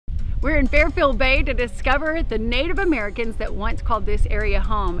We're in Fairfield Bay to discover the Native Americans that once called this area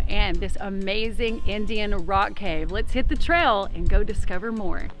home and this amazing Indian rock cave. Let's hit the trail and go discover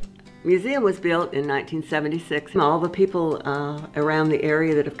more. The museum was built in 1976. All the people around the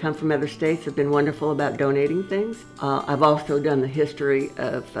area that have come from other states have been wonderful about donating things. I've also done the history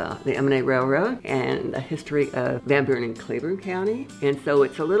of the M&A Railroad and the history of Van Buren and Cleburne County. And so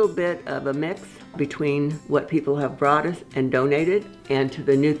it's a little bit of a mix between what people have brought us and donated and to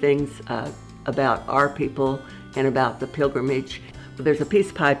the new things about our people and about the pilgrimage. There's a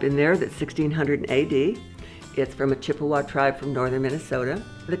peace pipe in there that's 1600 AD. It's from a Chippewa tribe from northern Minnesota.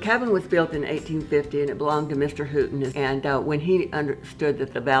 The cabin was built in 1850 and it belonged to Mr. Hooten. And when he understood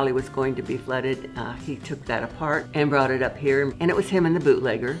that the valley was going to be flooded, he took that apart and brought it up here. And it was him and the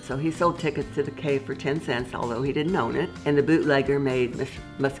bootlegger. So he sold tickets to the cave for 10 cents, although he didn't own it. And the bootlegger made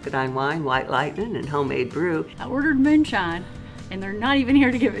muscadine wine, white lightning, and homemade brew. I ordered moonshine and they're not even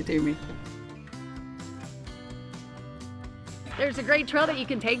here to give it to me. There's a great trail that you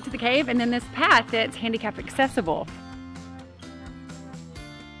can take to the cave and then this path that's handicap accessible.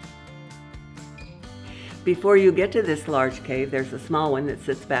 Before you get to this large cave, there's a small one that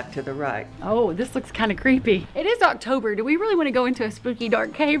sits back to the right. Oh, this looks kind of creepy. It is October. Do we really want to go into a spooky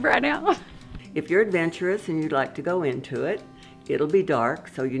dark cave right now? If you're adventurous and you'd like to go into it, it'll be dark,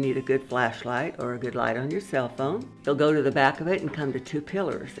 so you need a good flashlight or a good light on your cell phone. You'll go to the back of it and come to two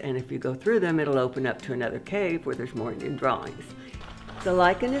pillars, and if you go through them, it'll open up to another cave where there's more Indian drawings. The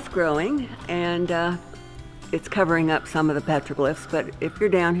lichen is growing, and it's covering up some of the petroglyphs, but if you're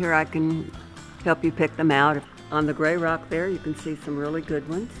down here, I can help you pick them out. On the gray rock there, you can see some really good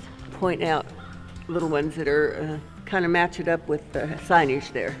ones. Point out little ones that are kind of match it up with the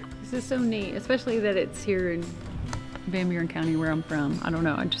signage there. This is so neat, especially that it's here in Van Buren County where I'm from. I don't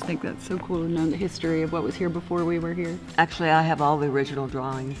know, I just think that's so cool to know the history of what was here before we were here. Actually, I have all the original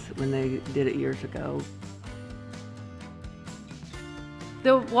drawings when they did it years ago.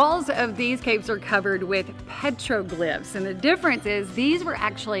 The walls of these caves are covered with petroglyphs, and the difference is these were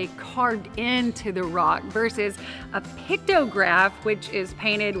actually carved into the rock versus a pictograph, which is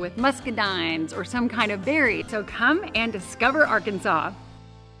painted with muscadines or some kind of berry. So come and discover Arkansas.